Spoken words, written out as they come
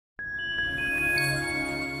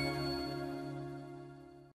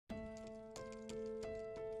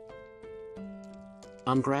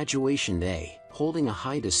On graduation day, holding a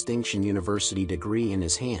high distinction university degree in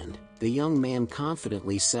his hand, the young man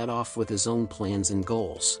confidently set off with his own plans and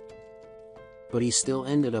goals. But he still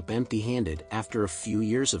ended up empty-handed after a few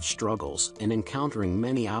years of struggles and encountering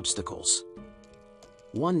many obstacles.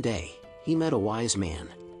 One day, he met a wise man.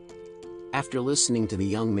 After listening to the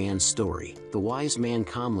young man's story, the wise man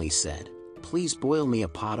calmly said, "Please boil me a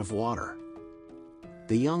pot of water."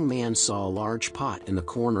 The young man saw a large pot in the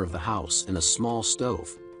corner of the house and a small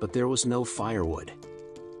stove, but there was no firewood.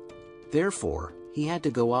 Therefore, he had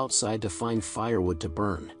to go outside to find firewood to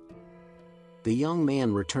burn. The young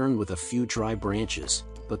man returned with a few dry branches,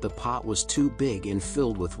 but the pot was too big and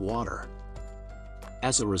filled with water.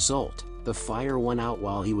 As a result, the fire went out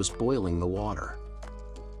while he was boiling the water.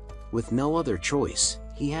 With no other choice,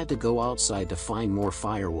 he had to go outside to find more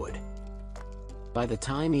firewood. By the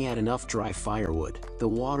time he had enough dry firewood, the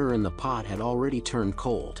water in the pot had already turned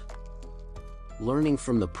cold. Learning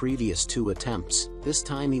from the previous 2 attempts, this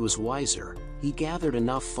time he was wiser. He gathered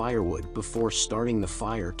enough firewood before starting the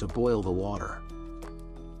fire to boil the water.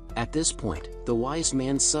 At this point, the wise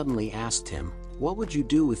man suddenly asked him, "What would you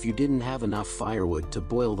do if you didn't have enough firewood to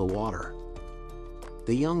boil the water?"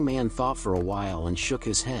 The young man thought for a while and shook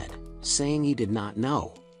his head, saying he did not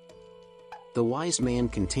know. The wise man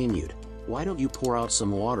continued, "Why don't you pour out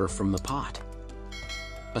some water from the pot?"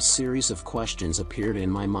 A series of questions appeared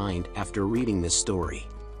in my mind after reading this story.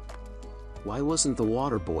 Why wasn't the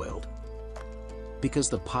water boiled? Because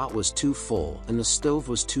the pot was too full and the stove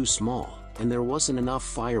was too small, and there wasn't enough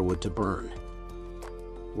firewood to burn.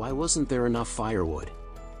 Why wasn't there enough firewood?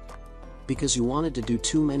 Because you wanted to do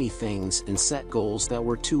too many things and set goals that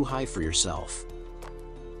were too high for yourself.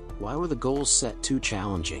 Why were the goals set too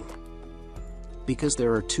challenging? Because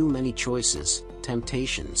there are too many choices,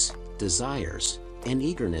 temptations, desires, and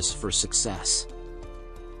eagerness for success.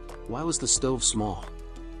 Why was the stove small?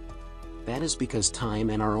 That is because time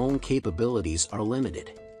and our own capabilities are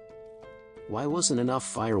limited. Why wasn't enough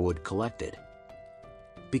firewood collected?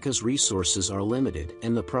 Because resources are limited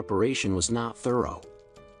and the preparation was not thorough.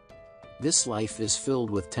 This life is filled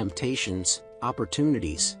with temptations,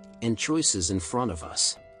 opportunities, and choices in front of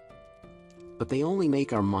us. But they only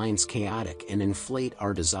make our minds chaotic and inflate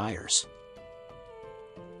our desires.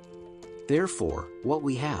 Therefore, what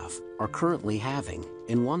we have, are currently having,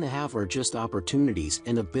 and want to have are just opportunities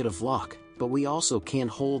and a bit of luck, but we also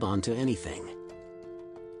can't hold on to anything.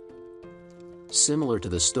 Similar to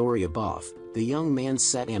the story above, the young man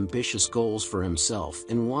set ambitious goals for himself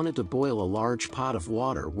and wanted to boil a large pot of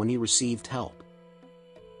water when he received help.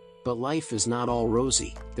 But life is not all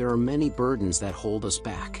rosy, there are many burdens that hold us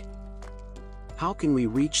back. How can we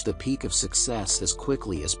reach the peak of success as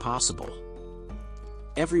quickly as possible?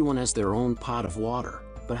 Everyone has their own pot of water,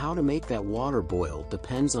 but how to make that water boil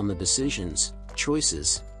depends on the decisions,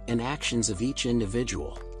 choices, and actions of each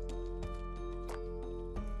individual.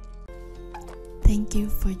 Thank you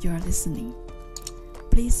for your listening.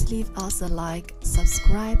 Please leave us a like,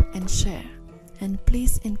 subscribe, and share. And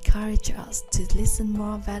please encourage us to listen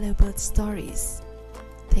more valuable stories.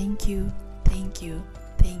 Thank you, thank you,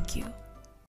 thank you.